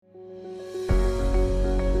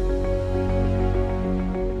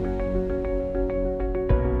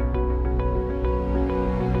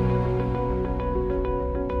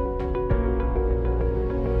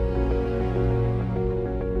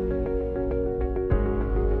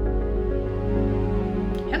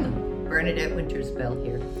Bernadette Winters-Bell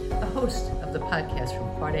here, the host of the podcast From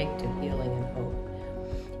Heartache to Healing and Hope.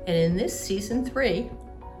 And in this season three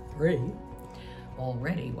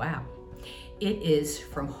already, wow, it is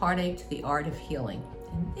From Heartache to the Art of Healing.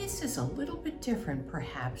 And this is a little bit different,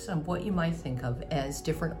 perhaps, on what you might think of as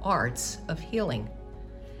different arts of healing.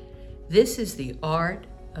 This is the art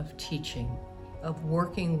of teaching, of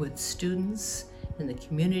working with students in the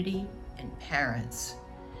community and parents.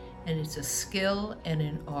 And it's a skill and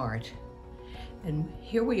an art. And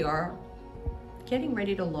here we are getting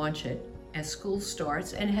ready to launch it as school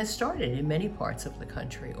starts, and it has started in many parts of the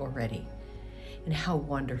country already. And how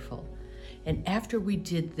wonderful. And after we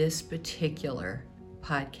did this particular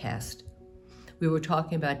podcast, we were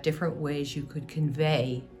talking about different ways you could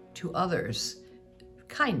convey to others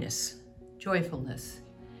kindness, joyfulness.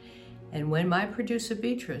 And when my producer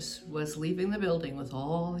Beatrice was leaving the building with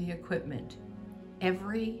all the equipment,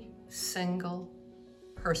 every single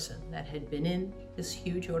person that had been in this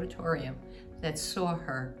huge auditorium that saw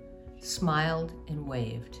her smiled and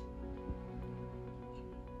waved.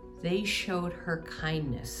 They showed her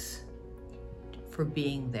kindness for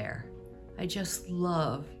being there. I just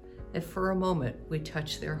love that for a moment we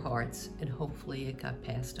touched their hearts and hopefully it got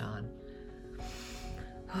passed on.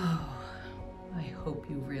 Oh, I hope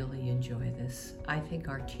you really enjoy this. I think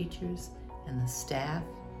our teachers and the staff,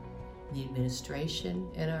 the administration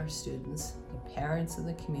and our students, the parents and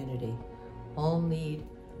the community all need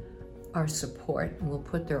our support, and we'll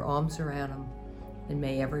put their arms around them, and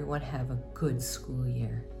may everyone have a good school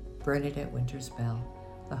year. Bernadette Winters-Bell,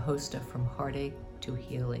 the host of From Heartache to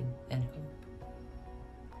Healing and Hope.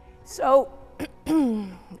 So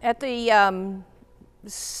at the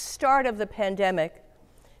start of the pandemic,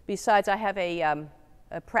 besides I have a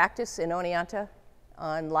practice in Oneonta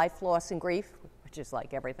on life, loss, and grief, which is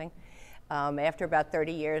like everything, after about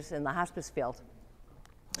 30 years in the hospice field.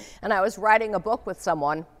 And I was writing a book with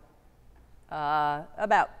someone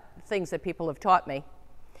about things that people have taught me.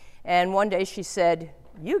 And one day she said,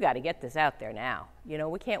 "You got to get this out there now. You know,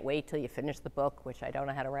 we can't wait till you finish the book," which I don't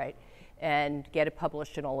know how to write, "and get it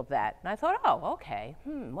published and all of that." And I thought, oh, okay,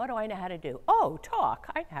 what do I know how to do? Oh, talk.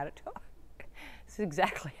 I know how to talk. This is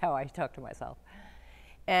exactly how I talk to myself.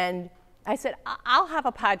 And I said, I'll have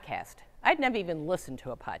a podcast. I'd never even listened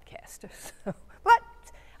to a podcast. But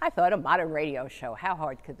I thought, a modern radio show, how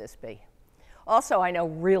hard could this be? Also, I know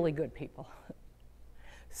really good people.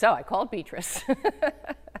 So I called Beatrice.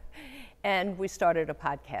 And we started a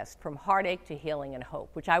podcast, From Heartache to Healing and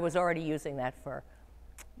Hope, which I was already using that for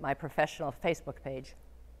my professional Facebook page.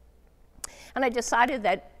 And I decided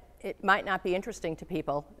that it might not be interesting to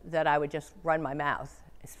people that I would just run my mouth,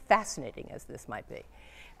 as fascinating as this might be,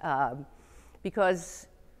 because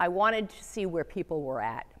I wanted to see where people were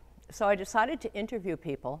at. So I decided to interview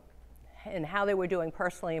people and how they were doing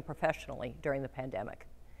personally and professionally during the pandemic.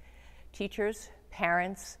 Teachers,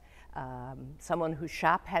 parents, someone whose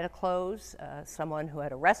shop had to close, someone who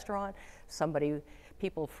had a restaurant,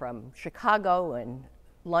 people from Chicago and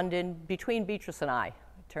London. Between Beatrice and I,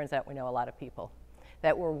 it turns out we know a lot of people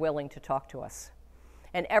that were willing to talk to us.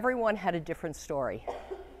 And everyone had a different story,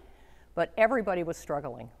 but everybody was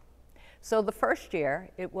struggling. So the first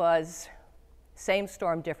year, it was same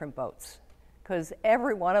storm, different boats, because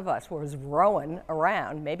every one of us was rowing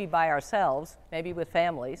around, maybe by ourselves, maybe with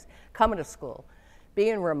families, coming to school,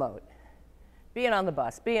 being remote, being on the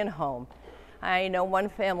bus, being home. I know one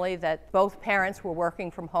family that both parents were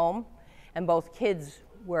working from home and both kids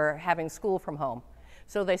were having school from home.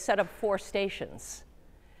 So they set up 4 stations: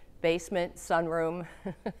 basement, sunroom,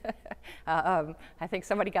 I think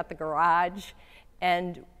somebody got the garage,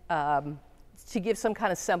 and to give some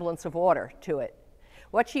kind of semblance of order to it.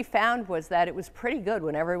 What she found was that it was pretty good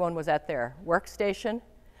when everyone was at their workstation,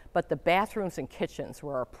 but the bathrooms and kitchens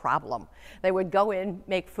were a problem. They would go in,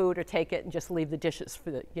 make food, or take it and just leave the dishes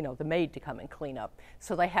for the maid to come and clean up.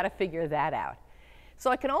 So they had to figure that out.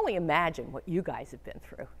 So I can only imagine what you guys have been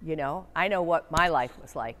through, you know? I know what my life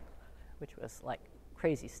was like, which was like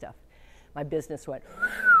crazy stuff. My business went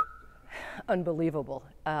unbelievable.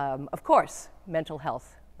 Of course, mental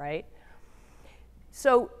health, right?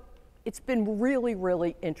 So it's been really,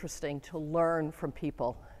 really interesting to learn from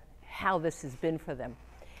people how this has been for them.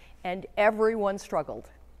 And everyone struggled,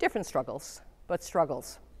 different struggles, but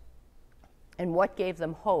struggles. And what gave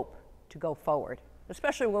them hope to go forward,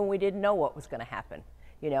 especially when we didn't know what was going to happen.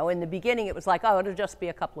 You know, in the beginning it was like, oh, it'll just be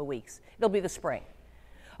a couple of weeks. It'll be the spring.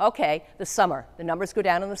 Okay, the summer, the numbers go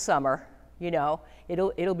down in the summer, you know,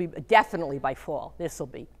 it'll be definitely by fall. This will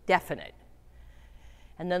be definite.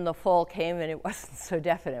 And then the fall came and it wasn't so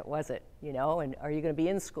definite, was it? You know, and are you going to be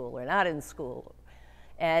in school or not in school?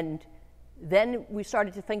 And Then we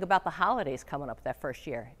started to think about the holidays coming up that first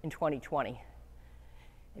year in 2020.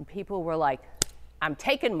 And people were like, I'm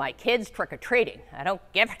taking my kids trick-or-treating. I don't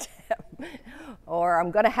give it to them. Or I'm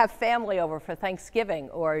going to have family over for Thanksgiving.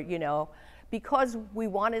 Or, you know, because we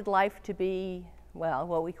wanted life to be, well,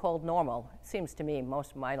 what we called normal. It seems to me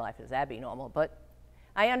most of my life is abnormal. But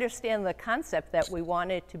I understand the concept that we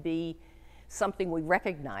want it to be something we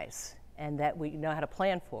recognize and that we know how to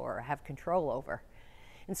plan for or have control over.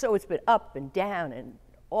 And so it's been up and down and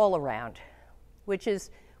all around, which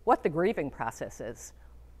is what the grieving process is.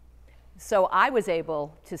 So I was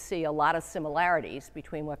able to see a lot of similarities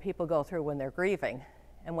between what people go through when they're grieving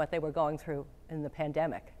and what they were going through in the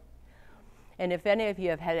pandemic. And if any of you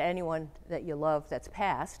have had anyone that you love that's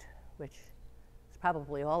passed, which is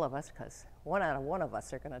probably all of us, because one out of one of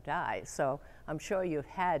us are going to die, so I'm sure you've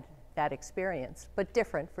had that experience, but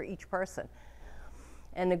different for each person.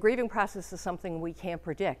 And the grieving process is something we can't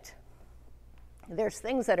predict. There's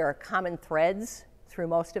things that are common threads through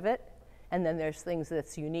most of it, and then there's things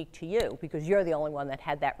that's unique to you because you're the only one that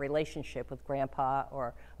had that relationship with grandpa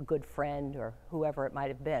or a good friend or whoever it might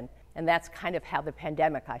have been. And that's kind of how the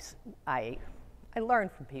pandemic, I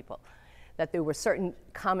learned from people, that there were certain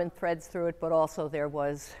common threads through it, but also there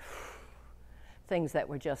was things that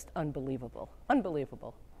were just unbelievable.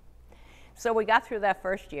 So we got through that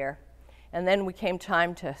first year, and then we came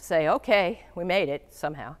time to say, okay, we made it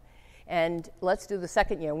somehow, and let's do the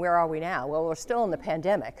second year. And where are we now? Well, we're still in the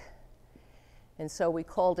pandemic. And so we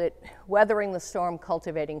called it Weathering the Storm,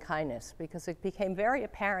 Cultivating Kindness, because it became very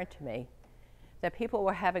apparent to me that people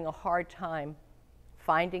were having a hard time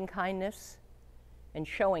finding kindness and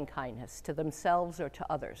showing kindness to themselves or to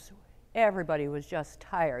others. Everybody was just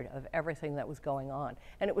tired of everything that was going on,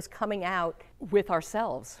 and it was coming out with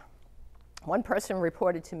ourselves. One person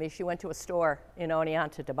reported to me she went to a store in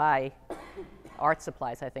Oneonta to buy art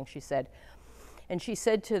supplies, I think she said. And she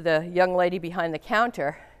said to the young lady behind the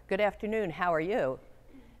counter, "Good afternoon, how are you?"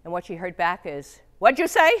 And what she heard back is, "What'd you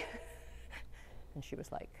say?" And she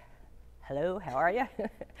was like, "Hello, how are you?"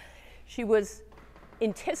 She was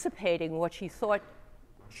anticipating what she thought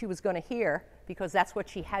she was going to hear because that's what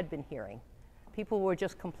she had been hearing. People were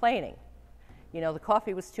just complaining. You know, the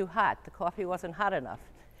coffee was too hot. The coffee wasn't hot enough.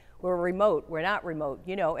 We're remote, we're not remote.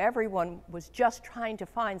 You know, everyone was just trying to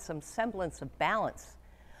find some semblance of balance.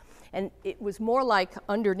 And it was more like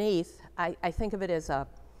underneath, I think of it as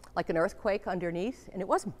like an earthquake underneath, and it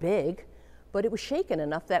wasn't big, but it was shaken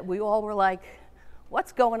enough that we all were like,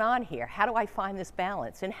 what's going on here? How do I find this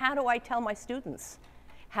balance? And how do I tell my students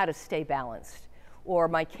how to stay balanced? Or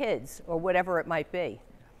my kids, or whatever it might be.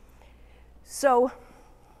 So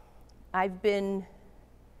I've been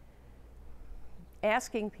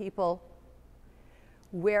asking people,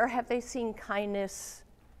 where have they seen kindness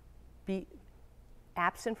be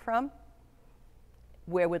absent from?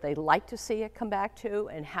 Where would they like to see it come back to?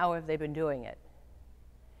 And how have they been doing it?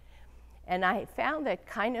 And I found that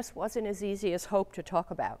kindness wasn't as easy as hope to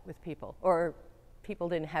talk about with people, or people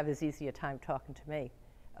didn't have as easy a time talking to me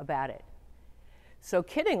about it. So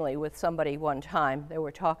kiddingly with somebody one time, they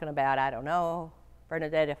were talking about, I don't know,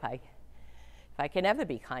 Bernadette, if I can ever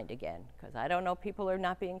be kind again, because I don't know, people are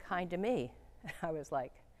not being kind to me. I was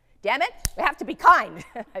like, damn it, we have to be kind.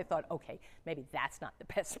 I thought, okay, maybe that's not the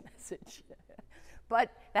best message.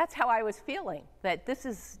 But that's how I was feeling, that this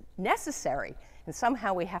is necessary, and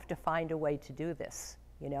somehow we have to find a way to do this,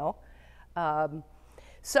 you know?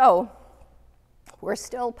 So we're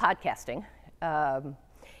still podcasting.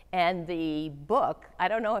 And the book, I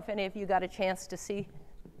don't know if any of you got a chance to see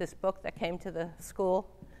this book that came to the school,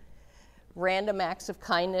 Random Acts of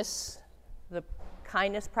Kindness, the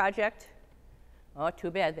Kindness Project. Oh,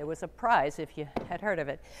 too bad, there was a prize if you had heard of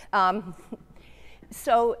it.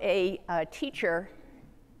 So a teacher,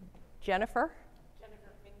 Jennifer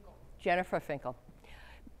Finkel,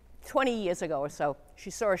 20 years ago or so, she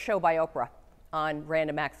saw a show by Oprah on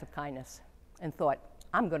random acts of kindness and thought,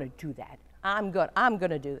 I'm going to do that. I'm going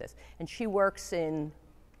to do this. And she works in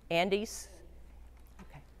Andes.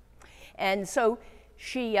 Okay. And so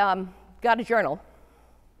she got a journal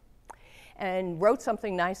and wrote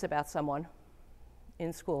something nice about someone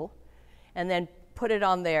in school and then put it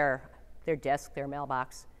on their desk, their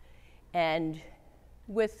mailbox, and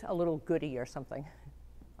with a little goodie or something,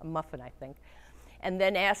 a muffin, I think, and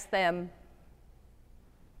then asked them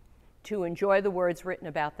to enjoy the words written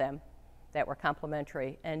about them that were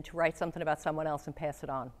complimentary, and to write something about someone else and pass it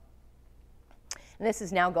on. And this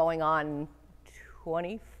is now going on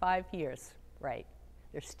 25 years, right?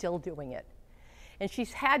 They're still doing it. And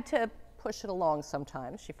she's had to push it along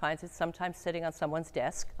sometimes. She finds it sometimes sitting on someone's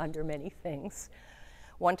desk under many things,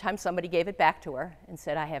 One time somebody gave it back to her and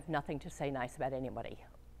said, I have nothing to say nice about anybody.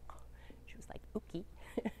 She was like, okay.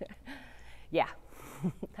 Yeah,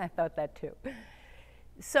 I thought that too.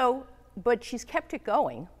 So, but she's kept it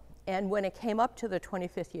going. And when it came up to the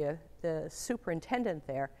 25th year, the superintendent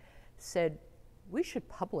there said, we should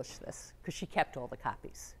publish this, because she kept all the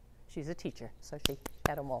copies. She's a teacher, so she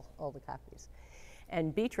had them all the copies.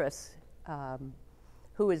 And Beatrice,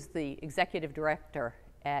 who is the executive director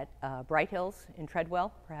at Bright Hills in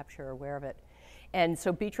Treadwell, perhaps you're aware of it. And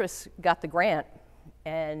so Beatrice got the grant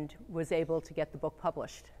and was able to get the book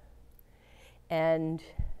published. And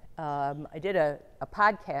I did a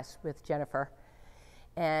podcast with Jennifer,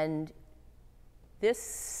 and this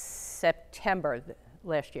September,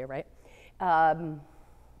 last year, right?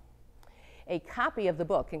 A copy of the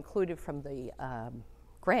book included from the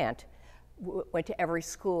grant went to every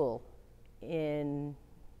school in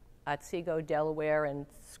Otsego, Delaware, and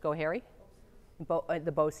Schoharie,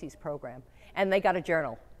 the BOCES program. And they got a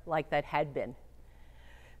journal like that had been.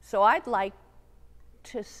 So I'd like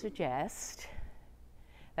to suggest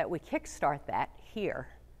that we kickstart that here,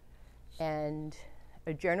 and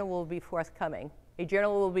a journal will be forthcoming. A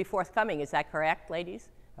journal will be forthcoming, is that correct, ladies?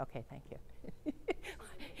 Okay, thank you.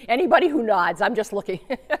 Anybody who nods, I'm just looking.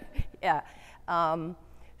 Yeah.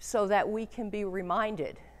 So that we can be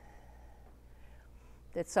reminded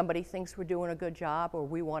that somebody thinks we're doing a good job, or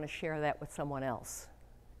we want to share that with someone else.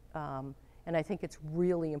 And I think it's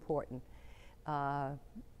really important.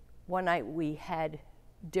 One night we had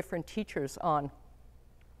different teachers on,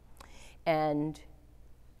 and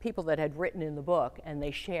people that had written in the book, and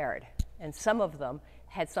they shared. And some of them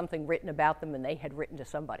had something written about them, and they had written to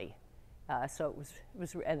somebody. So it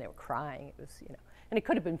was, and they were crying. It was, and it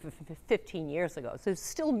could have been 15 years ago. So it's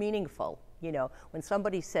still meaningful, when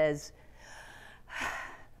somebody says,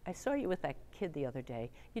 I saw you with that kid the other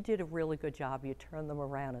day. You did a really good job. You turned them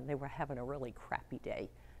around, and they were having a really crappy day.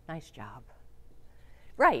 Nice job.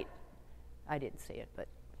 Right. I didn't see it, but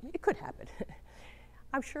it could happen.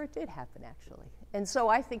 I'm sure it did happen, actually. And so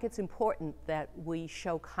I think it's important that we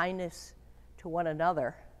show kindness to one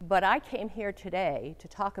another. But I came here today to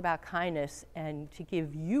talk about kindness and to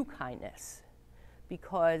give you kindness,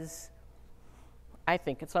 because I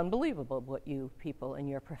think it's unbelievable what you people in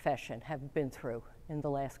your profession have been through in the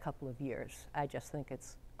last couple of years. I just think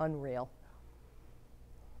it's unreal.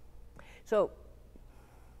 So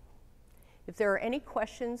if there are any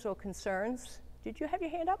questions or concerns, did you have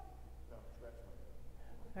your hand up?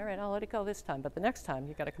 All right, I'll let it go this time, but the next time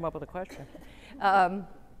you've got to come up with a question.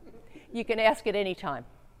 You can ask at any time.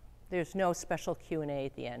 There's no special Q&A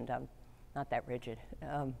at the end. I'm not that rigid.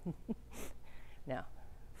 No,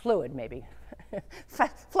 fluid maybe,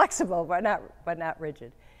 flexible, but not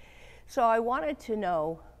rigid. So I wanted to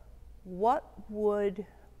know, what would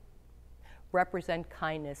represent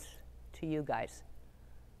kindness to you guys?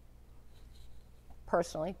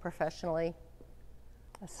 Personally, professionally,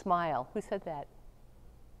 a smile. Who said that?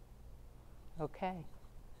 Okay.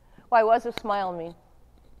 Why was a smile mean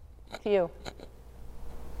to you?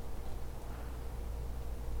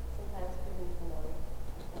 Sometimes people need to know,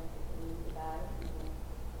 sometimes people need to die,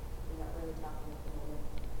 you're not really talking to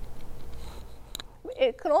them.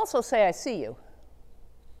 It can also say, I see you.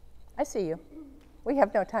 I see you. We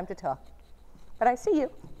have no time to talk, but I see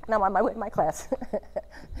you, and I'm on my way to my class.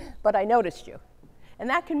 But I noticed you. And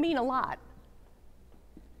that can mean a lot.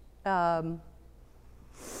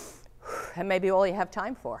 And maybe all you have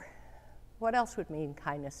time for. What else would mean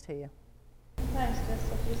kindness to you? Sometimes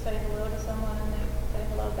just if you say hello to someone and they say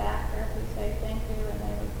hello back, or if you say thank you and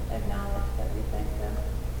they acknowledge that you thank them,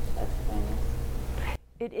 that's kindness.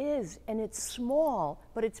 It is, and it's small,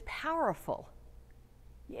 but it's powerful.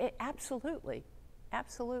 Absolutely,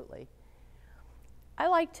 absolutely. I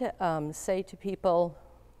like to say to people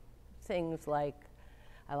things like,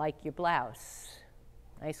 I like your blouse,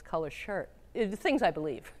 nice color shirt, the things I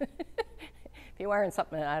believe. If you're wearing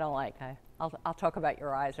something that I don't like, I'll talk about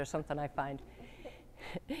your eyes or something I find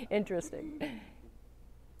interesting.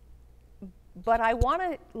 But I want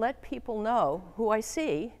to let people know who I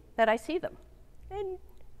see, that I see them. And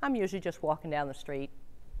I'm usually just walking down the street.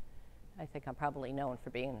 I think I'm probably known for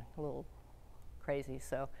being a little crazy,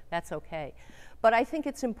 so that's okay. But I think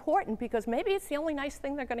it's important because maybe it's the only nice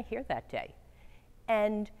thing they're going to hear that day.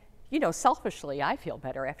 And, selfishly, I feel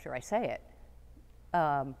better after I say it.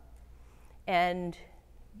 And,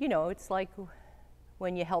 it's like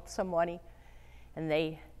when you help somebody and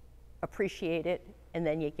they appreciate it, and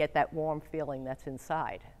then you get that warm feeling that's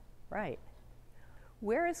inside, right?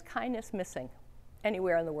 Where is kindness missing?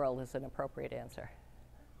 Anywhere in the world is an appropriate answer.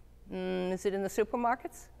 Is it in the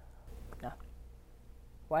supermarkets? No.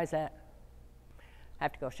 Why is that?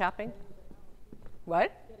 Have to go shopping?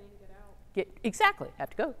 What? Exactly. Have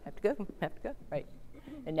to go, right.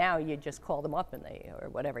 And now you just call them up and or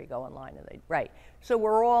whatever, you go online and right. So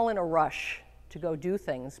we're all in a rush to go do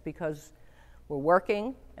things because we're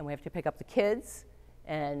working and we have to pick up the kids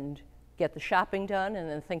and get the shopping done and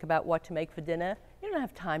then think about what to make for dinner. You don't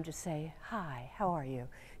have time to say, hi, how are you?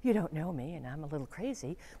 You don't know me and I'm a little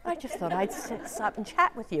crazy, but I just thought I'd stop and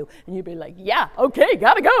chat with you. And you'd be like, yeah, okay,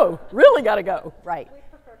 gotta go, really gotta go, right. We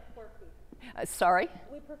prefer quirky. Sorry?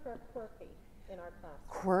 We prefer quirky in our class.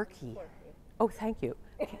 Quirky. Oh, thank you.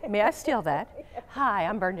 May I steal that? Hi,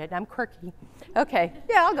 I'm Bernadette, I'm quirky. Okay,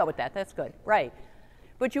 yeah, I'll go with that, that's good, right.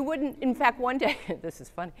 But you wouldn't, in fact, one day, this is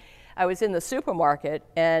funny, I was in the supermarket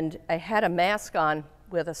and I had a mask on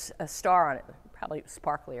with a star on it, probably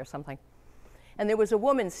sparkly or something. And there was a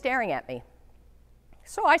woman staring at me.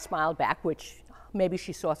 So I smiled back, which maybe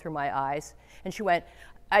she saw through my eyes. And she went,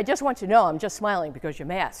 I just want you to know I'm just smiling because your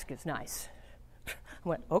mask is nice. I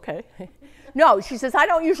went, okay. No, she says, I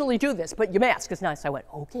don't usually do this, but your mask is nice. I went,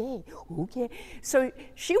 okay, okay. So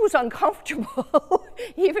she was uncomfortable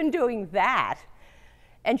even doing that.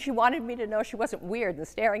 And she wanted me to know she wasn't weird and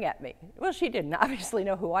staring at me. Well, she didn't obviously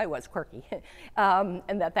know who I was, quirky, and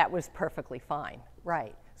that was perfectly fine,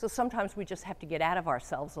 right. So sometimes we just have to get out of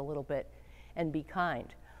ourselves a little bit and be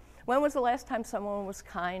kind. When was the last time someone was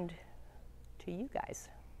kind to you guys?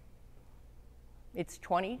 It's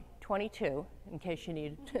 2022, in case you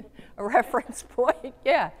need a reference point.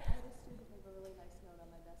 Yeah. I had a student leave a really nice note on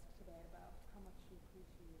my desk today about how much she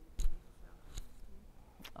appreciated me.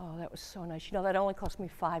 Oh, that was so nice. You know, that only cost me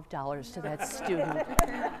 $5 to that student.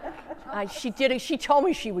 She told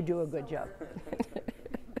me she would do a good job.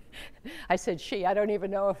 I said she. I don't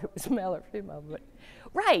even know if it was male or female, but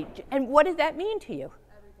right. And what did that mean to you?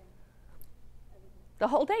 Everything. The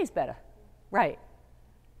whole day's better. Right.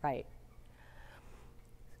 Right.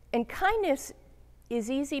 And kindness is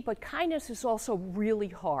easy, but kindness is also really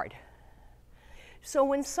hard. So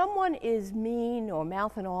when someone is mean or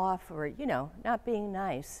mouthing off or, you know, not being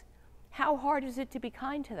nice, how hard is it to be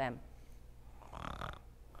kind to them?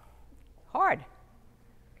 Hard.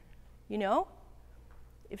 You know?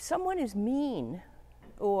 If someone is mean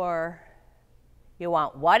or you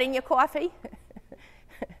want what in your coffee?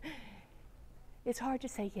 It's hard to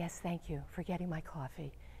say, yes, thank you for getting my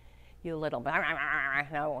coffee. You little, no, I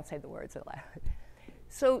won't say the words aloud.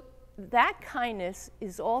 So that kindness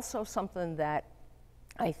is also something that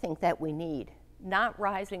I think that we need, not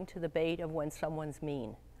rising to the bait of when someone's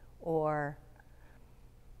mean or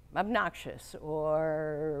obnoxious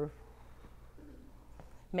or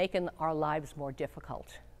making our lives more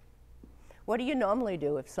difficult. What do you normally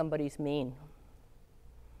do if somebody's mean?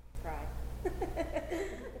 Cry.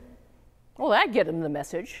 Well, that'd get them the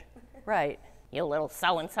message. Right. You little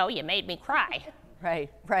so-and-so, you made me cry. Right.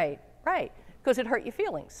 Because it hurt your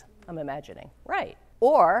feelings, I'm imagining. Right.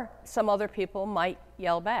 Or some other people might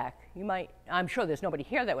yell back. I'm sure there's nobody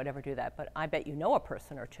here that would ever do that, but I bet you know a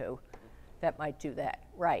person or two that might do that.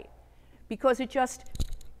 Right. Because it just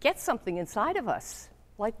gets something inside of us.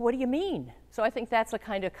 Like, what do you mean? So I think that's a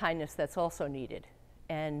kind of kindness that's also needed.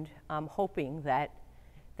 And I'm hoping that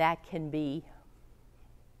that can be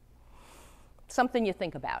something you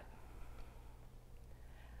think about.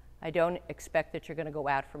 I don't expect that you're going to go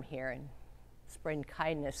out from here and spread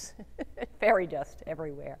kindness, fairy dust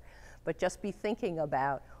everywhere. But just be thinking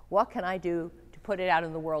about what can I do to put it out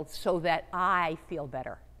in the world so that I feel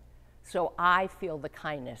better, so I feel the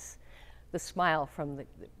kindness, the smile from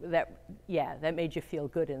that made you feel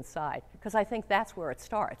good inside. Because I think that's where it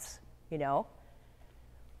starts, you know?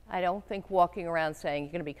 I don't think walking around saying,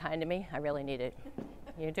 you're going to be kind to me? I really need it.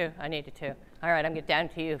 You do? I need it too. All right, I'm getting down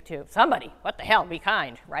to you too. Somebody, what the hell, be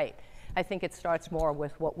kind, right? I think it starts more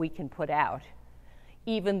with what we can put out,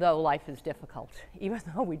 even though life is difficult, even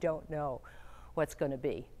though we don't know what's going to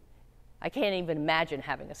be. I can't even imagine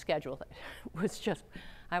having a schedule that was just,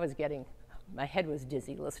 my head was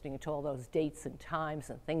dizzy listening to all those dates and times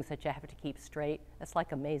and things that you have to keep straight. That's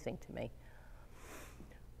like amazing to me.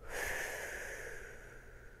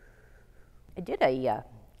 I did a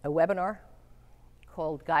webinar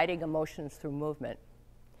called Guiding Emotions Through Movement.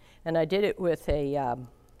 And I did it with a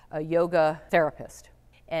yoga therapist.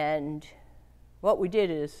 And what we did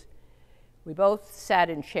is we both sat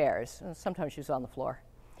in chairs, and sometimes she was on the floor.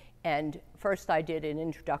 And first I did an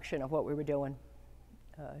introduction of what we were doing.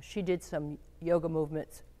 She did some yoga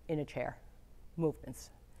movements in a chair,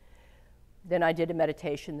 movements. Then I did a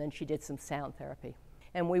meditation, then she did some sound therapy.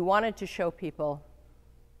 And we wanted to show people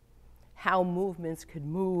how movements could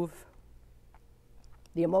move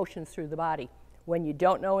the emotions through the body when you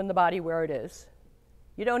don't know in the body where it is,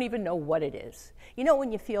 You don't even know what it is. You know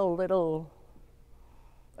when you feel a little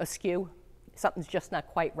askew? Something's just not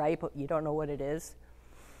quite right, but you don't know what it is?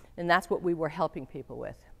 And that's what we were helping people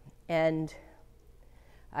with. And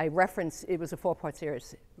I referenced, it was a 4-part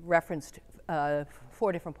series, referenced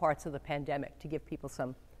 4 different parts of the pandemic to give people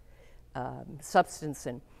some substance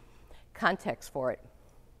and context for it.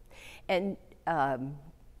 And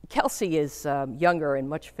Kelsey is younger and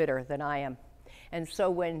much fitter than I am. And so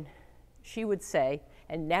when she would say,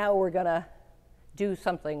 and now we're going to do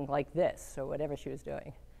something like this, or whatever she was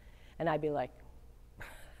doing, and I'd be like,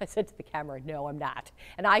 I said to the camera, no, I'm not.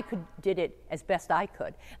 And I did it as best I could.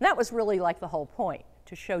 And that was really like the whole point,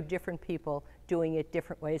 to show different people doing it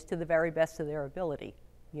different ways to the very best of their ability,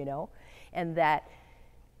 you know? And that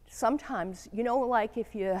sometimes, you know, like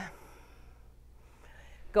if you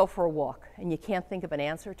go for a walk and you can't think of an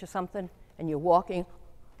answer to something, and you're walking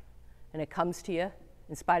and it comes to you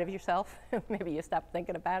in spite of yourself, maybe you stop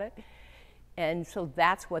thinking about it. And so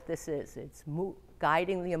that's what this is. It's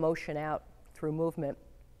guiding the emotion out through movement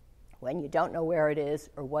when you don't know where it is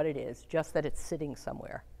or what it is, just that it's sitting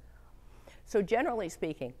somewhere. So generally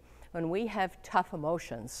speaking, when we have tough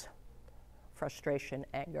emotions, frustration,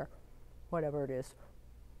 anger, whatever it is,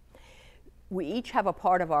 we each have a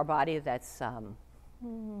part of our body that's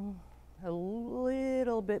a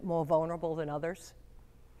little bit more vulnerable than others.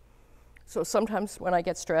 So sometimes when I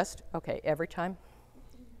get stressed, okay, every time,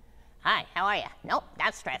 hi, how are you? Nope,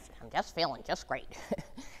 not stressed. I'm just feeling just great.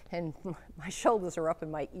 And my shoulders are up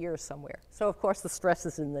in my ears somewhere. So of course the stress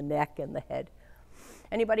is in the neck and the head.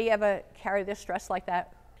 Anybody ever carry their stress like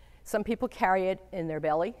that? Some people carry it in their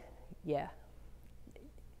belly. Yeah.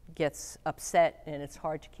 Gets upset and it's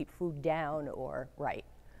hard to keep food down or right.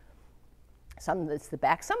 Some it's the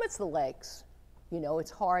back, some it's the legs. You know,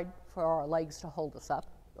 it's hard for our legs to hold us up.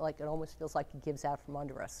 Like it almost feels like it gives out from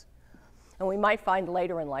under us. And we might find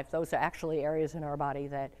later in life those are actually areas in our body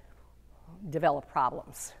that develop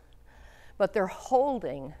problems. But they're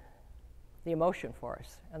holding the emotion for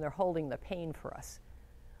us, and they're holding the pain for us.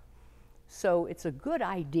 So it's a good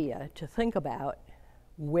idea to think about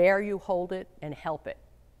where you hold it and help it,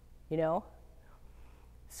 you know?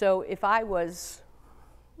 So if I was,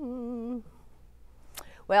 well,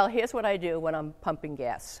 here's what I do when I'm pumping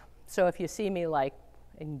gas. So if you see me like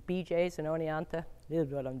in BJ's and Oneonta, this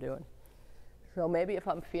is what I'm doing. So maybe if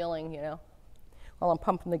I'm feeling, you know, while I'm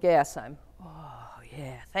pumping the gas, I'm, oh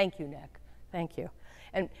yeah, thank you, Nick, thank you.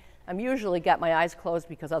 And I'm usually got my eyes closed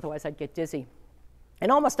because otherwise I'd get dizzy.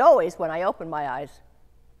 And almost always when I open my eyes,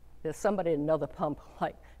 there's somebody at another pump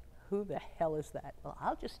like, who the hell is that? Well,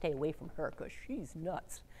 I'll just stay away from her because she's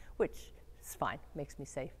nuts, which is fine, makes me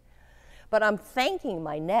safe. But I'm thanking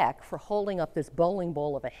my neck for holding up this bowling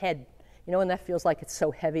ball of a head, you know, and that feels like it's so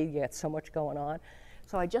heavy, you got so much going on.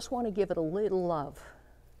 So I just want to give it a little love,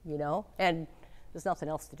 you know, and there's nothing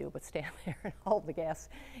else to do but stand there and hold the gas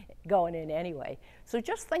going in anyway. So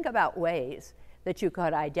just think about ways that you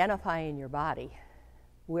could identify in your body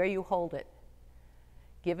where you hold it.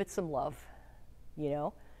 Give it some love, you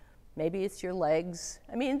know. Maybe it's your legs.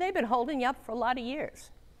 I mean, they've been holding you up for a lot of years.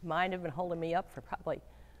 Mine have been holding me up for probably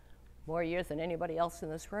more years than anybody else in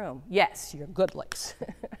this room. Yes, your good legs.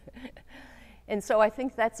 And so I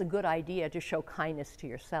think that's a good idea to show kindness to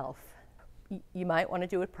yourself. You might want to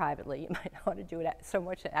do it privately. You might not want to do it so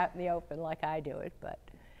much out in the open like I do it, but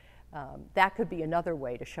that could be another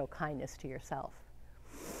way to show kindness to yourself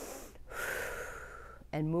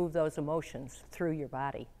and move those emotions through your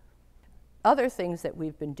body. Other things that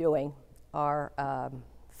we've been doing are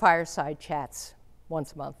fireside chats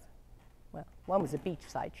once a month. Well, one was a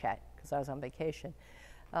beachside chat because I was on vacation.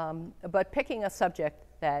 But picking a subject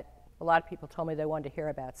that a lot of people told me they wanted to hear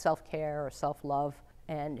about, self-care or self-love,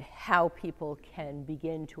 and how people can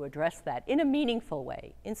begin to address that in a meaningful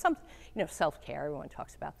way. In some, you know, self-care, everyone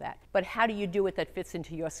talks about that. But how do you do it that fits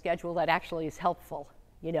into your schedule that actually is helpful,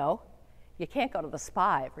 you know? You can't go to the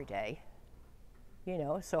spa every day, you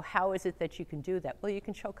know, so how is it that you can do that? Well, you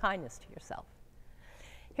can show kindness to yourself.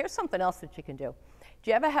 Here's something else that you can do. Do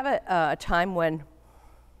you ever have a time when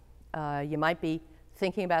you might be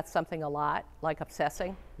thinking about something a lot, like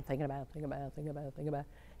obsessing, and thinking about it,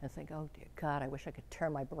 and think, oh dear God, I wish I could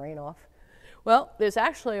turn my brain off? Well, there's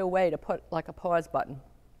actually a way to put like a pause button.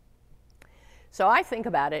 So I think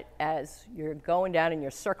about it as you're going down and you're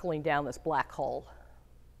circling down this black hole,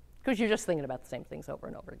 because you're just thinking about the same things over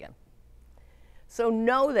and over again. So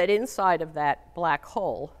know that inside of that black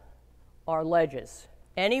hole are ledges.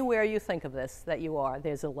 Anywhere you think of this that you are,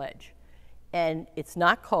 there's a ledge. And it's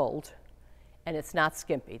not cold, and it's not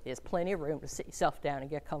skimpy. There's plenty of room to sit yourself down and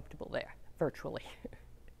get comfortable there, virtually.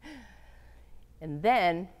 And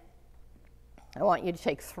then I want you to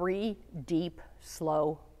take 3 deep,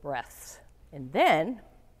 slow breaths. And then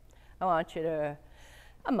I want you to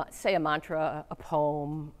say a mantra, a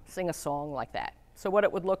poem, sing a song like that. So what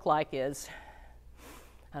it would look like is,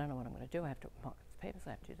 I don't know what I'm going to do. I have to mark the papers.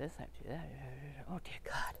 I have to do this. I have to do that. Oh, dear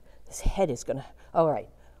God. This head is going to... All right.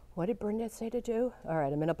 What did Bernadette say to do? All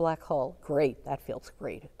right, I'm in a black hole. Great. That feels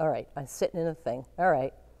great. All right. I'm sitting in a thing. All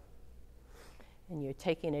right. And you're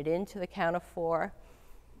taking it into the count of 4,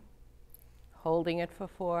 holding it for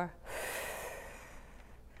 4,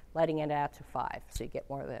 letting it out to 5, so you get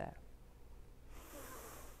more of that.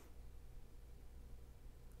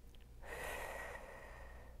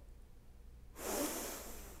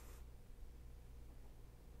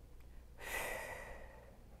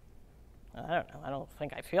 I don't know. I don't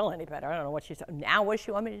think I feel any better. I don't know what she's... Now what does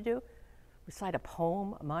she want me to do? Recite a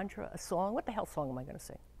poem, a mantra, a song? What the hell song am I going to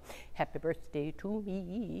sing? Happy birthday to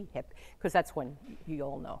me. Because that's when you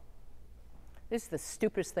all know. This is the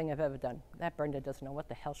stupidest thing I've ever done. That Brenda doesn't know what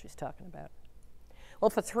the hell she's talking about. Well,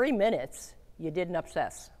 for 3 minutes, you didn't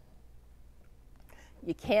obsess.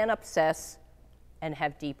 You can't obsess and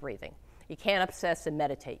have deep breathing. You can't obsess and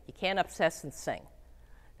meditate. You can't obsess and sing.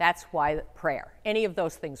 That's why prayer, any of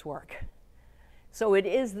those things work. So it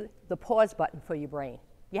is the pause button for your brain.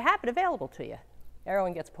 You have it available to you.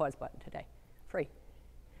 Everyone gets a pause button today, free,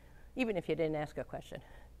 even if you didn't ask a question.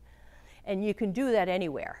 And you can do that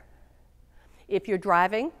anywhere. If you're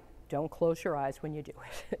driving, don't close your eyes when you do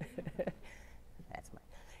it. That's mine.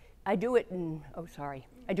 I do it in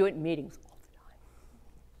meetings all the time.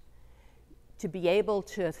 To be able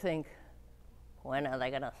to think, when are they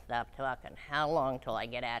going to stop talking? How long till I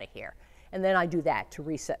get out of here? And then I do that to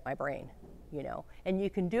reset my brain, you know. And you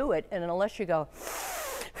can do it, and unless you go,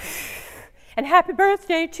 and happy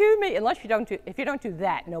birthday to me, if you don't do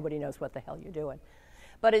that, nobody knows what the hell you're doing.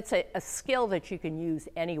 But it's a skill that you can use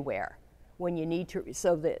anywhere when you need to.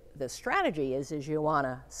 So the strategy is you want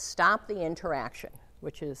to stop the interaction,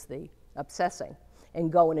 which is the obsessing, and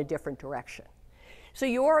go in a different direction. So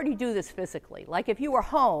you already do this physically. Like if you were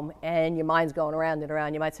home and your mind's going around and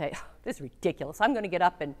around, you might say, oh, this is ridiculous. I'm going to get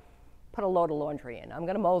up and put a load of laundry in. I'm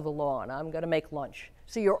going to mow the lawn. I'm going to make lunch.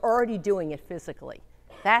 So you're already doing it physically.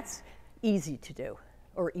 That's easy to do,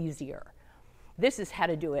 or easier. This is how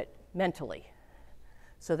to do it mentally,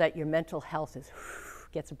 so that your mental health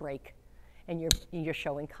gets a break, and you're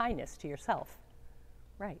showing kindness to yourself.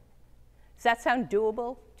 Right. Does that sound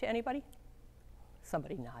doable to anybody?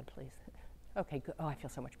 Somebody nod, please. Okay, good. Oh, I feel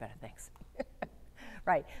so much better, thanks.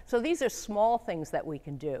 Right, so these are small things that we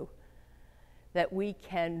can do, that we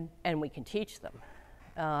can teach them.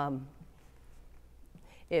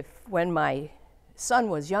 When my son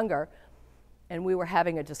was younger, and we were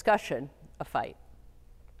having a discussion, a fight,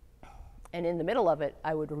 and in the middle of it,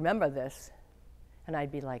 I would remember this, and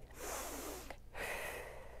I'd be like,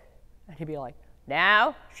 and he'd be like,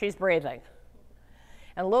 now she's breathing.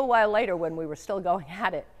 And a little while later, when we were still going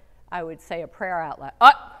at it, I would say a prayer out loud.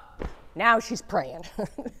 Oh, now she's praying.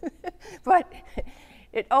 But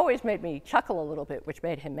it always made me chuckle a little bit, which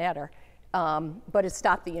made him madder. But it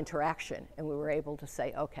stopped the interaction, and we were able to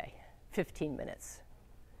say, okay, 15 minutes.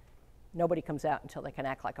 Nobody comes out until they can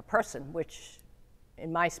act like a person, which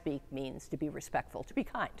in my speak means to be respectful, to be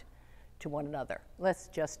kind to one another. Let's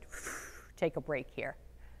just take a break here.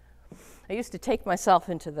 I used to take myself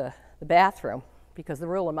into the bathroom, because the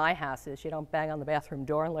rule in my house is you don't bang on the bathroom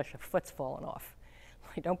door unless your foot's fallen off.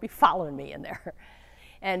 Don't be following me in there.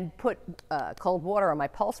 And put cold water on my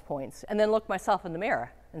pulse points, and then look myself in the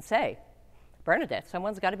mirror and say, Bernadette,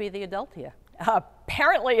 someone's got to be the adult here.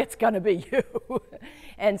 Apparently it's going to be you.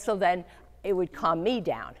 And so then it would calm me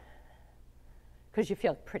down, because you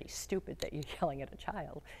feel pretty stupid that you're yelling at a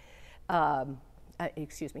child.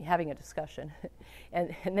 Having a discussion.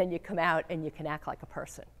 And then you come out and you can act like a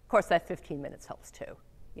person. Of course, that 15 minutes helps too,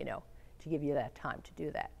 to give you that time to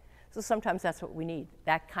do that. So sometimes that's what we need.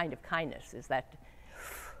 That kind of kindness is that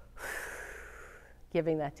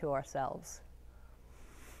giving that to ourselves.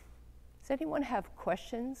 Does anyone have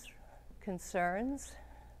questions, concerns?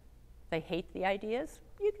 They hate the ideas?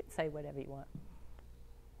 You can say whatever you want.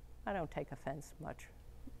 I don't take offense much.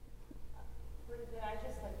 I'd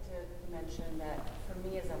just like to mention that for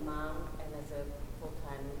me as a mom and as a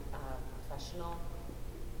full-time professional,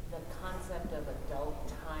 the concept of adult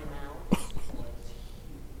timeout was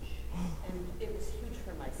huge. And it was huge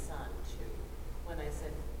for my son, too. When I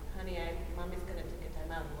said, honey, Mommy's going to take a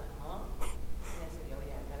timeout, he went, huh? And I said, oh,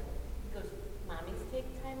 yeah, I got it. He goes, Mommies take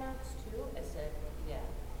timeouts, too? I said, yeah.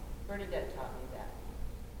 Bernadette taught me that.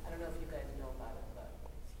 I don't know if you guys know about it, but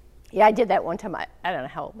it's huge. Yeah, I did that one time. I don't know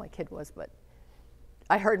how old my kid was, but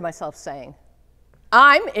I heard myself saying,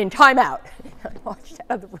 I'm in timeout. I marched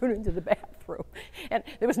out of the room into the bathroom. And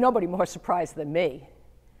there was nobody more surprised than me.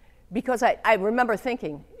 Because I remember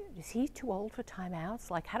thinking, is he too old for timeouts?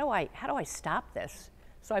 Like, how do I stop this?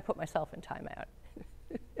 So I put myself in timeout,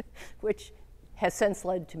 which has since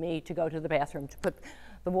led to me to go to the bathroom, to put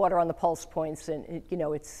the water on the pulse points, and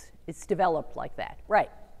it's developed like that.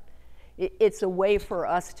 Right. It's a way for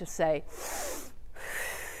us to say,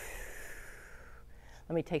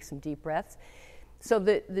 let me take some deep breaths. So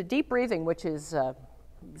the deep breathing, which is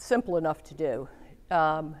simple enough to do,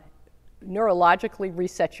 neurologically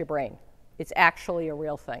resets your brain. It's actually a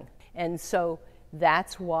real thing. And so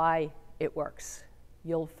that's why it works.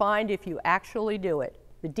 You'll find if you actually do it,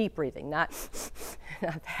 the deep breathing, not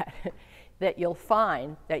that you'll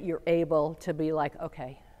find that you're able to be like,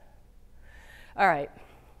 okay, all right,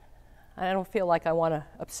 I don't feel like I want to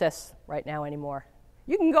obsess right now anymore.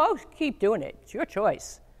 You can go keep doing it. It's your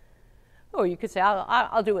choice. Or you could say,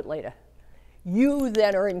 I'll do it later. You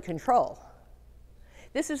then are in control.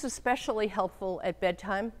 This is especially helpful at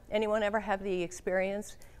bedtime. Anyone ever have the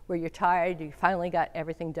experience where you're tired, you finally got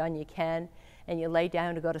everything done you can, and you lay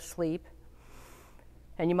down to go to sleep,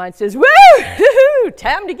 and your mind says, woo,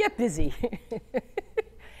 time to get busy.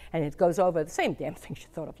 And it goes over the same damn things you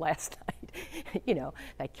thought of last night. You know,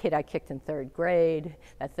 that kid I kicked in 3rd grade,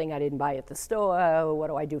 that thing I didn't buy at the store, what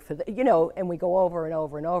do I do for the, and we go over and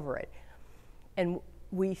over and over it. And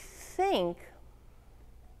we think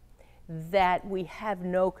that we have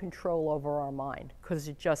no control over our mind because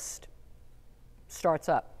it just starts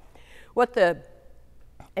up.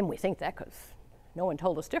 And we think that because no one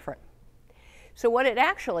told us different. So what it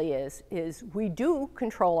actually is we do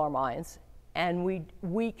control our minds, and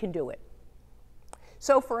we can do it.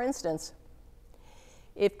 So for instance,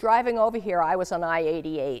 if driving over here, I was on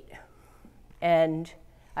I-88, and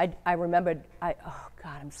I remembered, oh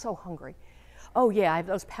God, I'm so hungry. Oh yeah, I have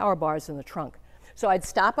those power bars in the trunk. So I'd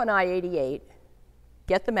stop on I-88,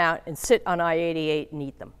 get them out, and sit on I-88 and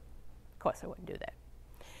eat them. Of course, I wouldn't do that.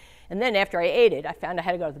 And then after I ate it, I found I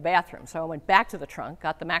had to go to the bathroom. So I went back to the trunk,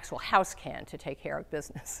 got the Maxwell House can to take care of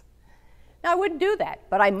business. Now, I wouldn't do that,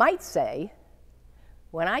 but I might say,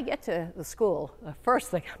 when I get to the school, the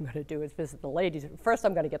first thing I'm going to do is visit the ladies' room. First,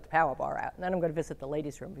 I'm going to get the power bar out, and then I'm going to visit the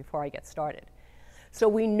ladies' room before I get started. So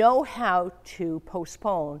we know how to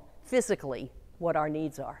postpone physically what our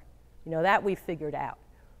needs are. That we've figured out.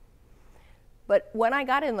 But when I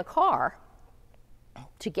got in the car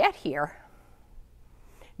to get here,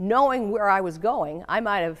 knowing where I was going, I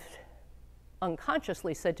might have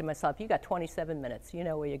unconsciously said to myself, you got 27 minutes, you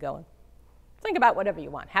know where you're going. Think about whatever you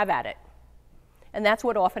want, have at it. And that's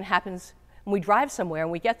what often happens when we drive somewhere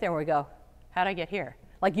and we get there and we go, how'd I get here?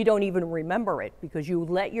 Like you don't even remember it because you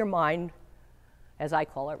let your mind, as I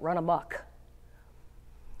call it, run amok.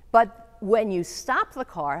 But when you stop the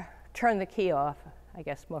car, turn the key off, I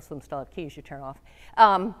guess most of them still have keys you turn off,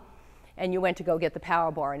 and you went to go get the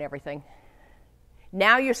power bar and everything,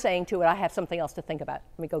 now you're saying to it, I have something else to think about.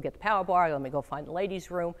 Let me go get the power bar, let me go find the ladies'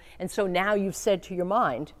 room. And so now you've said to your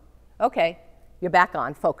mind, okay, you're back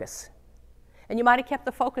on, focus. And you might have kept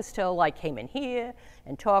the focus till I came in here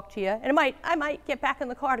and talked to you. And I might get back in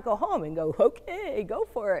the car to go home and go, okay, go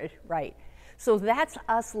for it, right. So that's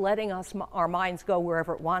us letting our minds go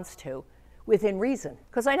wherever it wants to within reason.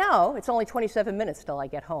 Because I know it's only 27 minutes till I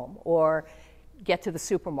get home or get to the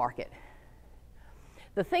supermarket.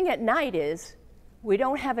 The thing at night is we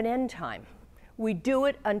don't have an end time. We do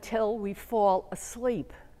it until we fall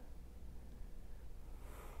asleep.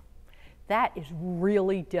 That is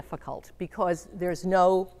really difficult because there's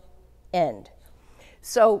no end.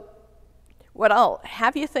 So what I'll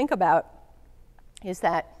have you think about is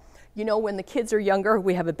that, when the kids are younger,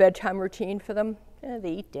 we have a bedtime routine for them.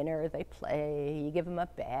 They eat dinner, they play, you give them a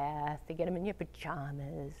bath, you get them in your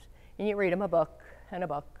pajamas, and you read them a book, and a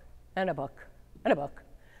book, and a book, and a book.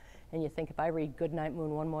 And you think, if I read Goodnight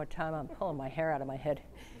Moon one more time, I'm pulling my hair out of my head.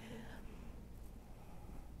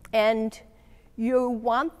 And you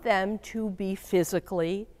want them to be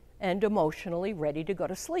physically and emotionally ready to go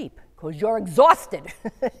to sleep because you're exhausted.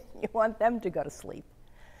 You want them to go to sleep.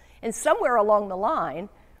 And somewhere along the line,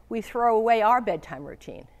 we throw away our bedtime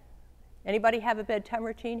routine. Anybody have a bedtime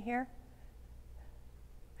routine here?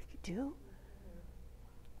 You do?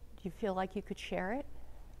 Do you feel like you could share it?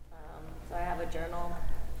 So I have a journal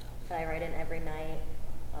that I write in every night.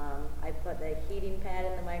 I put the heating pad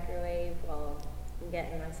in the microwave while I'm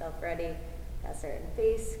getting myself ready. Got certain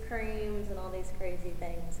face creams and all these crazy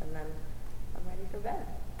things, and then I'm ready for bed.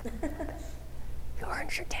 You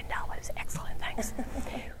earned your $10. Excellent, thanks.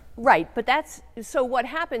 Right, but so what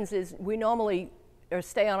happens is we normally or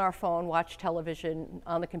stay on our phone, watch television,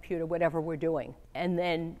 on the computer, whatever we're doing, and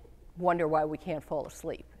then wonder why we can't fall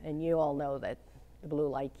asleep. And you all know that the blue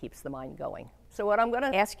light keeps the mind going. So what I'm going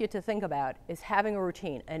to ask you to think about is having a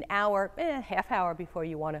routine, an hour, half hour before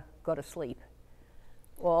you want to go to sleep.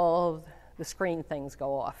 All the screen things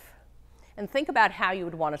go off. And think about how you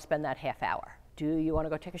would want to spend that half hour. Do you want to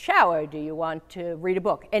go take a shower? Do you want to read a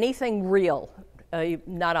book? Anything real,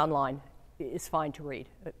 not online, is fine to read.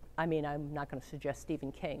 I mean, I'm not going to suggest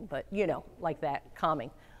Stephen King, but you know, like that, calming.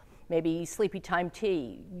 Maybe sleepy time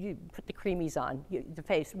tea, you put the creamies on, the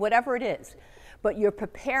face, whatever it is. But you're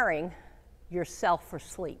preparing yourself for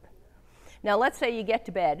sleep. Now let's say you get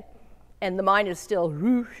to bed and the mind is still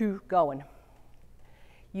going.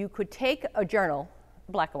 You could take a journal,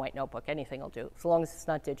 a black and white notebook, anything will do, as long as it's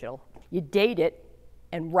not digital. You date it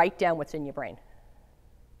and write down what's in your brain.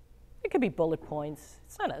 It could be bullet points.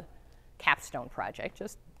 It's not a capstone project,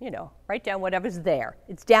 just, you know, write down whatever's there.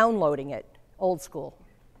 It's downloading it, old school.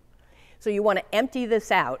 So you want to empty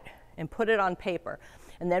this out and put it on paper.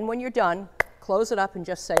 And then when you're done, close it up and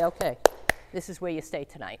just say, okay, this is where you stay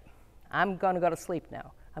tonight. I'm going to go to sleep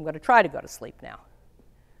now. I'm going to try to go to sleep now.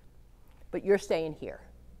 But you're staying here.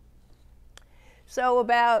 So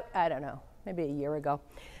about, I don't know, maybe a year ago,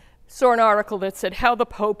 saw an article that said how the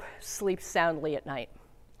Pope sleeps soundly at night.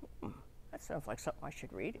 That sounds like something I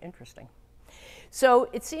should read. Interesting. So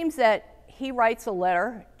it seems that he writes a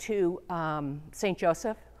letter to St.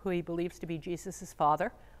 Joseph, who he believes to be Jesus'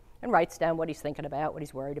 father, and writes down what he's thinking about, what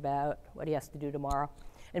he's worried about, what he has to do tomorrow,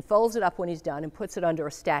 and folds it up when he's done and puts it under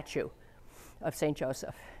a statue of St.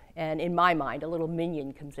 Joseph. And in my mind, a little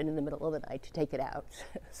minion comes in the middle of the night to take it out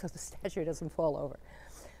so the statue doesn't fall over.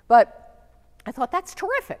 But I thought, that's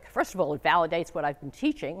terrific. First of all, it validates what I've been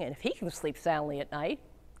teaching, and if he can sleep soundly at night,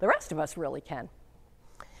 the rest of us really can.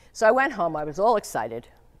 So I went home. I was all excited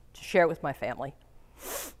to share it with my family.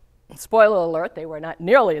 Spoiler alert, they were not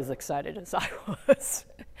nearly as excited as I was.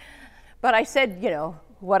 But I said, you know,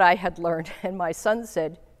 what I had learned, and my son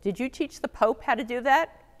said, did you teach the Pope how to do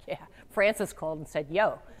that? Yeah. Francis called and said,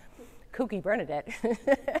 yo, kooky Bernadette.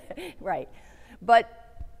 Right.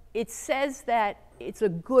 But it says that it's a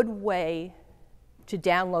good way to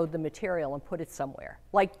download the material and put it somewhere,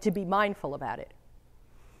 like to be mindful about it.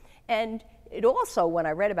 And it also, when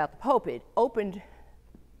I read about the Pope, it opened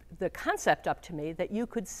the concept up to me that you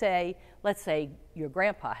could say, let's say your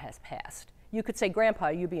grandpa has passed. You could say, Grandpa,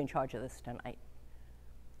 you be in charge of this tonight.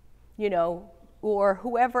 You know, or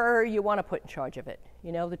whoever you want to put in charge of it.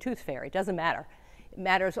 You know, the tooth fairy, doesn't matter. It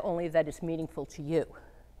matters only that it's meaningful to you.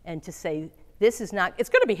 And to say, this is not, it's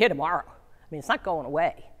going to be here tomorrow. I mean, it's not going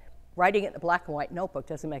away. Writing it in a black and white notebook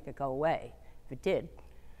doesn't make it go away. If it did,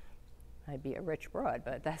 I'd be a rich broad,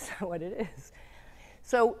 but that's not what it is.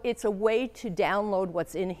 So it's a way to download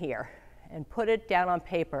what's in here and put it down on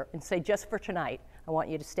paper and say, just for tonight, I want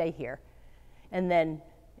you to stay here. And then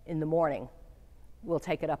in the morning, we'll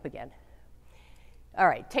take it up again. All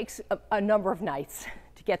right, it takes a number of nights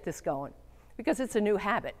to get this going because it's a new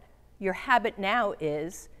habit. Your habit now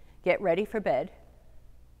is get ready for bed,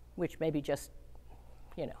 which maybe just,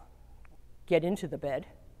 you know, get into the bed,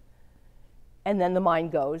 and then the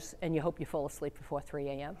mind goes and you hope you fall asleep before 3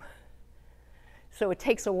 a.m. So it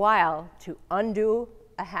takes a while to undo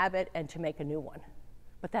a habit and to make a new one.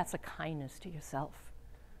 But that's a kindness to yourself.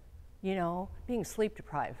 You know, being sleep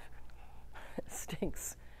deprived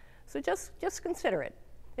stinks. So just consider it.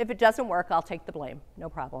 If it doesn't work, I'll take the blame, no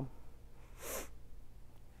problem.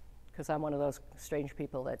 Because I'm one of those strange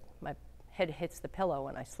people that my head hits the pillow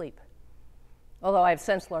when I sleep. Although I've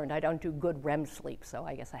since learned I don't do good REM sleep, so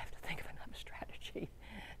I guess I have to think of another strategy.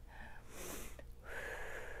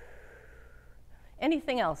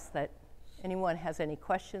 Anything else that anyone has any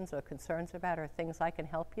questions or concerns about, or things I can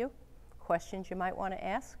help you? Questions you might want to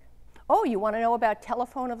ask? Oh, you want to know about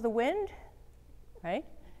Telephone of the Wind? Right?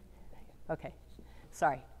 Okay.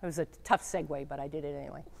 Sorry. It was a tough segue, but I did it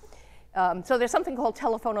anyway. So there's something called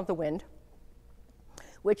Telephone of the Wind,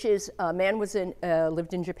 which is a man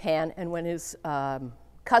lived in Japan, and when his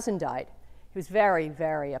cousin died, he was very,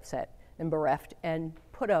 very upset and bereft, and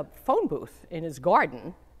put a phone booth in his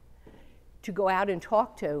garden to go out and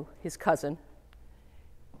talk to his cousin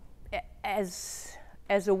as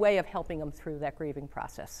a way of helping him through that grieving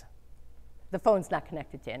process. The phone's not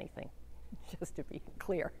connected to anything, just to be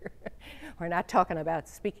clear. We're not talking about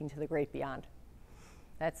speaking to the great beyond.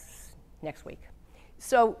 That's next week.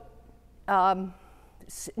 So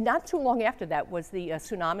not too long after that was the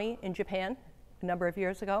tsunami in Japan a number of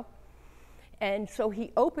years ago. And so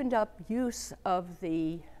he opened up use of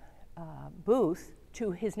the booth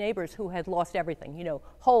to his neighbors who had lost everything. You know,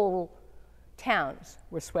 whole towns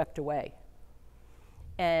were swept away.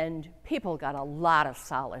 And people got a lot of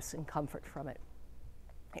solace and comfort from it.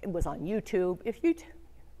 It was on YouTube. If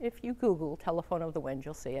you Google Telephone of the Wind,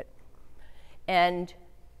 you'll see it. And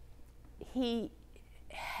he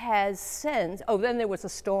has since, then there was a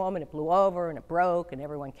storm and it blew over and it broke and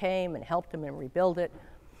everyone came and helped him and rebuild it.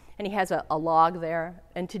 And he has a log there.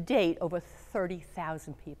 And to date, over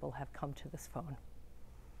 30,000 people have come to this phone.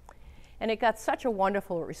 And it got such a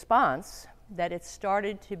wonderful response that it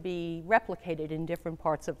started to be replicated in different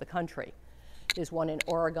parts of the country. There's one in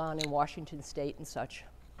Oregon and Washington State and such.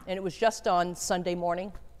 And it was just on Sunday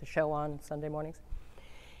morning, the show on Sunday mornings.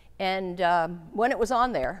 And when it was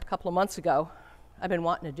on there a couple of months ago, I've been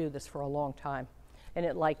wanting to do this for a long time. And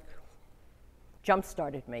it like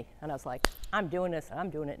jump-started me. And I was like, I'm doing this, and I'm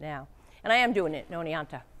doing it now. And I am doing it in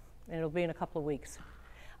Oneonta. And it'll be in a couple of weeks.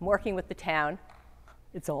 I'm working with the town.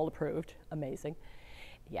 It's all approved. Amazing.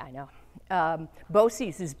 Yeah, I know.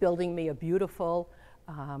 BOCES is building me a beautiful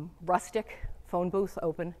rustic phone booth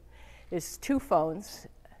open. There's 2 phones.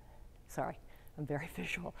 Sorry, I'm very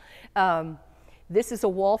visual. This is a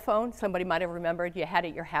wall phone. Somebody might have remembered you had it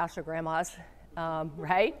at your house or grandma's,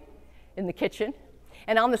 right? In the kitchen.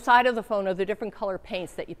 And on the side of the phone are the different color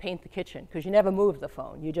paints that you paint the kitchen, because you never move the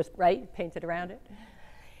phone. You just, paint it around it.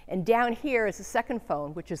 And down here is a second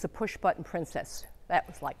phone, which is a push-button princess. That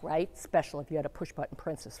was like, special if you had a push-button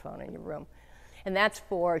princess phone in your room. And that's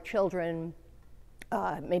for children,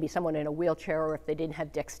 maybe someone in a wheelchair, or if they didn't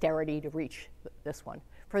have dexterity to reach this one,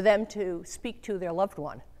 for them to speak to their loved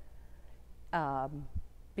one.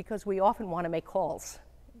 Because we often want to make calls,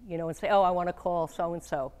 and say, I want to call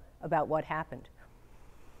so-and-so about what happened.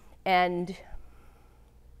 And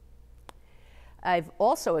I've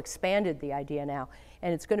also expanded the idea now,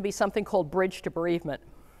 and it's going to be something called Bridge to Bereavement,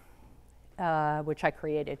 which I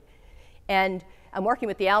created. And I'm working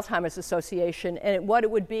with the Alzheimer's Association, and what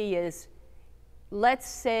it would be is, let's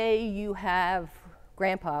say you have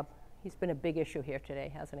Grandpa. He's been a big issue here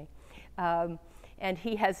today, hasn't he? And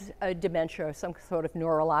he has a dementia or some sort of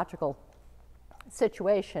neurological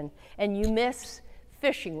situation, and you miss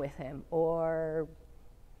fishing with him or,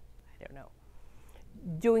 I don't know,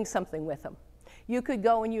 doing something with him. You could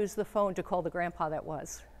go and use the phone to call the grandpa that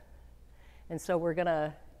was. And so we're going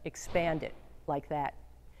to expand it like that.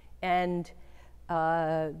 And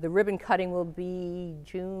the ribbon cutting will be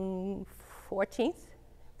June 14th,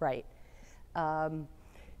 right.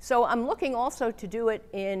 So I'm looking also to do it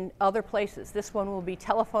in other places. This one will be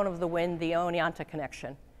Telephone of the Wind, the Oneonta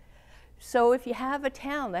connection. So if you have a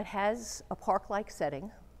town that has a park-like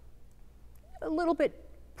setting, a little bit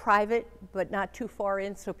private, but not too far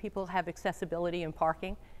in so people have accessibility and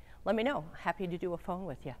parking, let me know. Happy to do a phone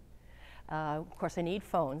with you. Of course, I need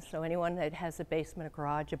phones, so anyone that has a basement, a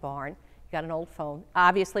garage, a barn, you got an old phone,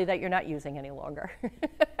 obviously that you're not using any longer.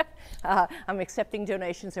 I'm accepting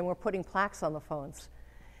donations, and we're putting plaques on the phones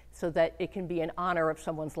so that it can be in honor of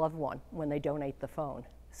someone's loved one when they donate the phone.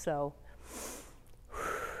 So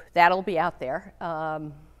that'll be out there.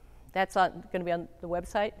 That's going to be on the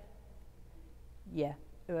website? Yeah,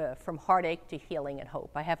 From Heartache to Healing and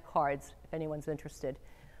Hope. I have cards if anyone's interested.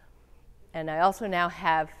 And I also now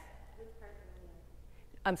have...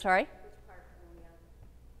 I'm sorry?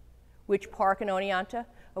 Which park in Oneonta?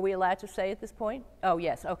 Are we allowed to say at this point? Oh,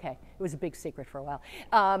 yes, okay. It was a big secret for a while.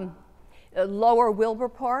 Lower Wilbur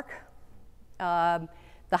Park. The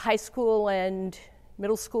high school and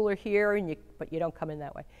middle school are here, but you don't come in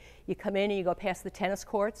that way. You come in and you go past the tennis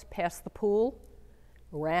courts, past the pool,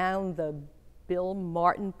 around the Bill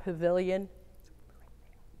Martin Pavilion.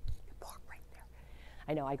 Park right there.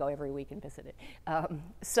 I know, I go every week and visit it.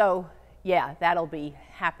 So, yeah, that'll be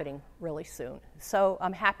happening really soon. So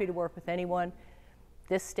I'm happy to work with anyone.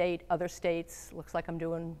 This state, other states, looks like I'm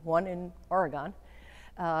doing one in Oregon,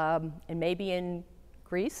 and maybe in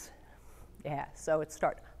Greece. Yeah, so it's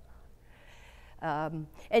starting. And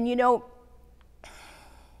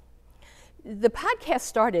the podcast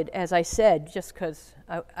started, as I said, just because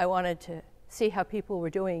I wanted to see how people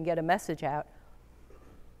were doing and get a message out.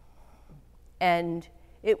 And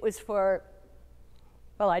it was for,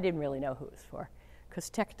 well, I didn't really know who it was for, because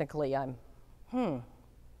technically I'm,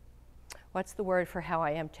 what's the word for how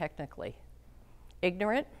I am technically?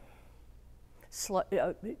 Ignorant?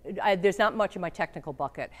 There's not much in my technical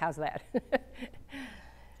bucket. How's that?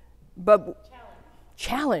 But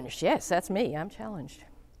challenged, yes, that's me. I'm challenged.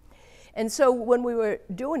 And so when we were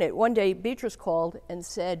doing it, one day Beatrice called and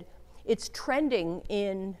said, it's trending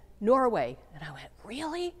in Norway. And I went,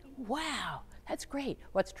 really? Wow, that's great.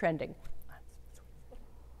 What's trending?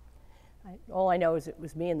 All I know is it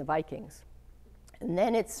was me and the Vikings. And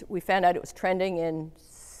then we found out it was trending in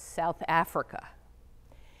South Africa.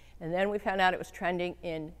 And then we found out it was trending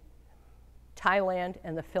in Thailand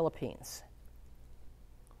and the Philippines.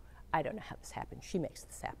 I don't know how this happened. She makes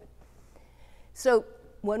this happen. So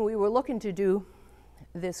when we were looking to do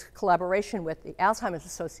this collaboration with the Alzheimer's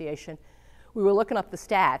Association, we were looking up the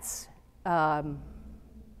stats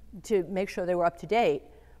to make sure they were up to date,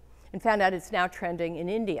 and found out it's now trending in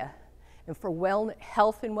India. And for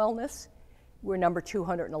health and wellness, we're number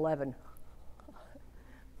 211.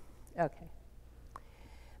 Okay.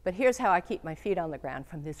 But here's how I keep my feet on the ground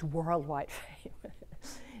from this worldwide fame.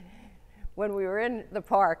 When we were in the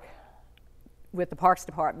park with the Parks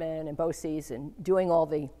Department and BOCES and doing all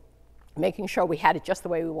the, making sure we had it just the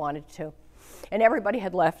way we wanted to, and everybody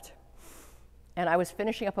had left, and I was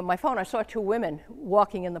finishing up on my phone, I saw 2 women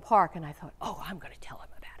walking in the park, and I thought, oh, I'm going to tell them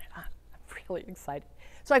about it. I'm really excited.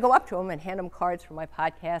 So I go up to them and hand them cards for my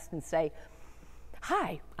podcast and say,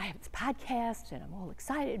 hi, I have this podcast, and I'm all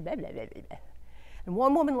excited, blah, blah, blah, blah. And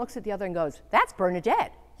one woman looks at the other and goes, that's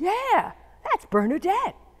Bernadette. Yeah, that's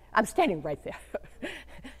Bernadette. I'm standing right there.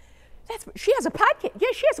 She has a podcast. Yeah,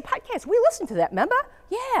 she has a podcast. We listened to that, remember?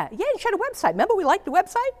 Yeah, and she had a website. Remember we liked the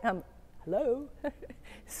website? Hello?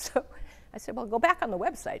 So I said, well, go back on the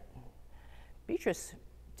website. Beatrice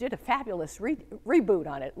did a fabulous reboot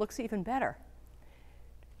on it. It looks even better.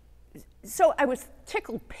 So I was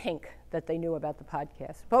tickled pink that they knew about the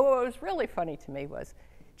podcast. But what was really funny to me was,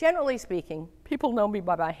 generally speaking, people know me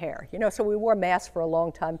by my hair. So we wore masks for a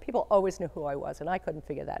long time. People always knew who I was, and I couldn't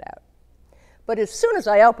figure that out. But as soon as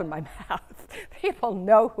I open my mouth, people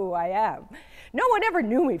know who I am. No one ever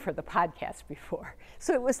knew me for the podcast before.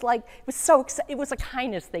 So it was like, it was a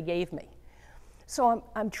kindness they gave me. So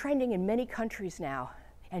I'm trending in many countries now,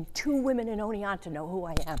 and 2 women in Oneonta know who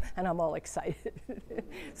I am, and I'm all excited.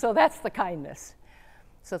 So that's the kindness.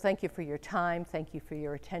 So thank you for your time. Thank you for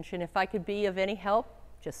your attention. If I could be of any help,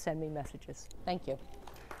 just send me messages. Thank you.